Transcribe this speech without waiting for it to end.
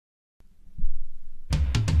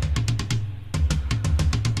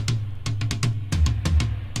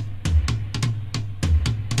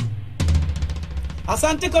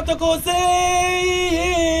Asante Kotoko say,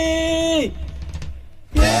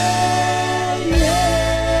 yeah, yeah.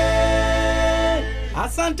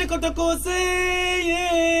 Asante Kotoko say,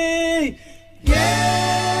 yeah,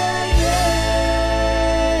 yeah.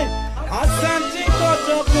 Asante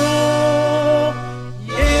Kotoko,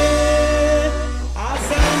 yeah.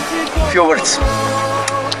 Asante Kotoko. Few words.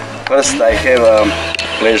 First, I have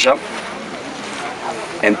pleasure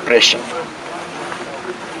and pressure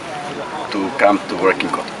to come to work in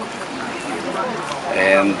Kotoko.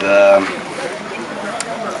 And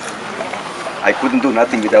I couldn't do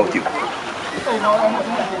nothing without you.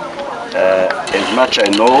 As much I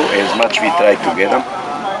know, as much we try together,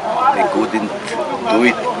 I couldn't do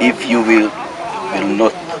it if you will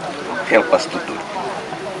not help us to do it.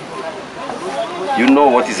 You know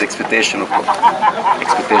what is expectation of Kotoko.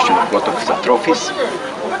 Expectation of Kotoko is trophies,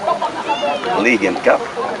 league and cup.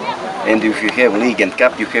 And if you have league and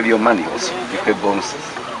cup, you have your money also. You have bonuses.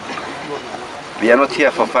 We are not here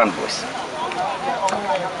for fun, boys.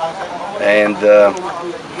 And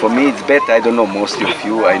for me, it's better. I don't know most of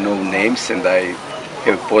you. I know names, and I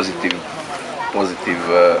have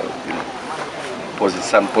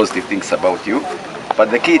some positive things about you. But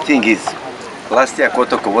the key thing is, last year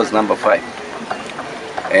Kotoko was number 5,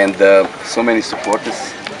 and so many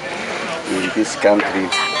supporters in this country,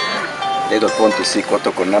 they don't want to see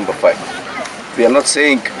Kotoko number 5. We are not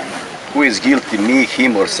saying who is guilty, me,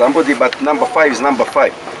 him, or somebody, but number 5 is number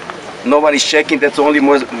 5. No one is checking that only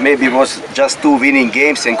maybe was just 2 winning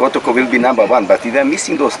games and Kotoko will be number 1, but we are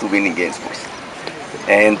missing those 2 winning games, boys.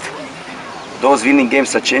 And those winning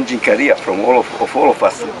games are changing career from all of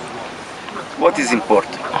us. What is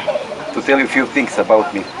important? To tell you a few things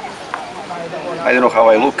about me. I don't know how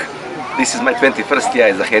I look. This is my 21st year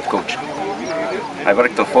as a head coach. I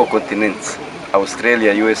worked on 4 continents: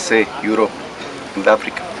 Australia, USA, Europe, and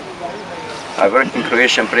Africa. I worked in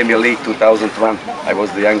Croatian Premier League 2001. I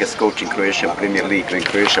was the youngest coach in Croatian Premier League when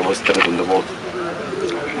Croatia was 3rd on the world.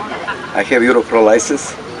 I have Euro Pro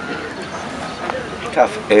license,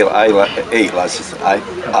 CAF A license,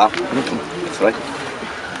 that's right.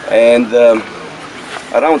 And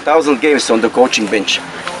around 1,000 games on the coaching bench.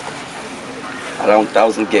 Around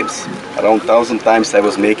 1,000 games. Around 1,000 times I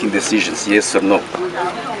was making decisions, yes or no.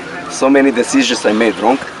 So many decisions I made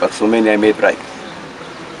wrong, but so many I made right.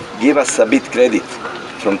 Give us a bit credit.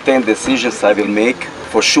 From 10 decisions I will make,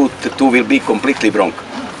 for sure 2 will be completely wrong.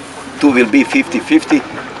 2 will be 50-50,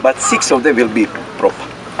 but 6 of them will be proper.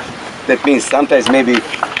 That means sometimes maybe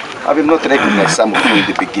I will not recognize some of you in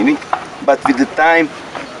the beginning, but with the time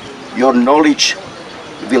your knowledge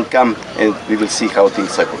will come and we will see how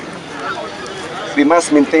things are going. We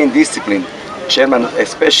must maintain discipline. Chairman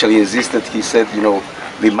especially insisted, he said, you know,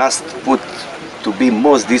 we must put to be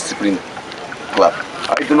most disciplined club.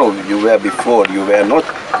 I don't know, you were before, you were not,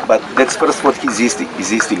 but that's first what he's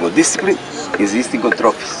insisting on discipline, insisting on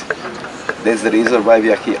trophies. That's the reason why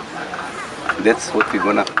we are here. That's what we're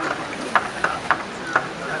gonna.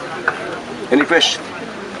 Any question?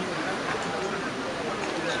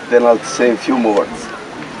 Then I'll say a few more words.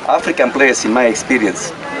 African players, in my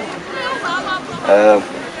experience,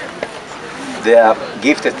 they are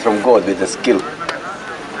gifted from God with a skill,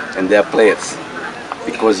 and they are players,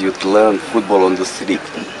 because you learn football on the street,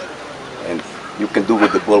 and you can do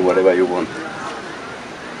with the ball whatever you want.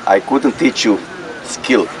 I couldn't teach you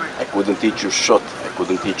skill, I couldn't teach you shot, I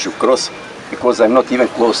couldn't teach you cross, because I'm not even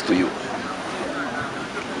close to you.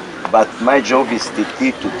 But my job is to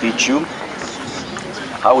teach you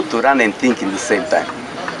how to run and think in the same time.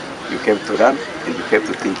 You have to run and you have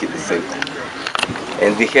to think in the same time.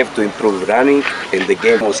 And we have to improve running, and the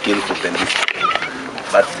game more skillful than this.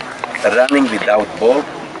 But running without ball,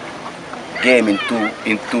 game in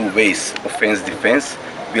two ways, offense, defense,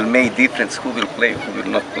 will make difference who will play, who will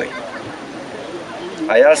not play.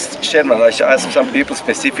 I asked Chairman, I asked some people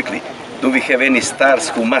specifically, do we have any stars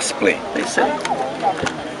who must play? They said,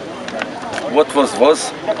 what was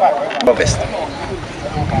best.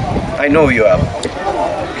 I know you are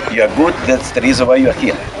good, that's the reason why you are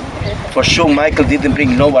here. For sure, Michael didn't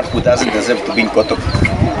bring no one who doesn't deserve to be in Kotoko.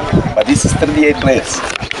 But this is 38 players.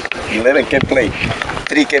 11 can play,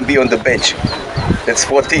 3 can be on the bench. That's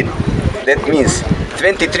 14. That means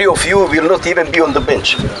 23 of you will not even be on the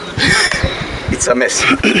bench. It's a mess.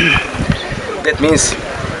 That means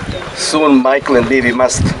soon Michael and me, we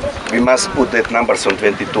must put that numbers on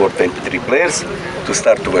 22 or 23 players to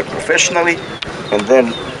start to work professionally, and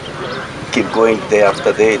then keep going day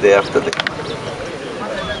after day, day after day.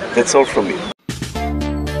 That's all from me.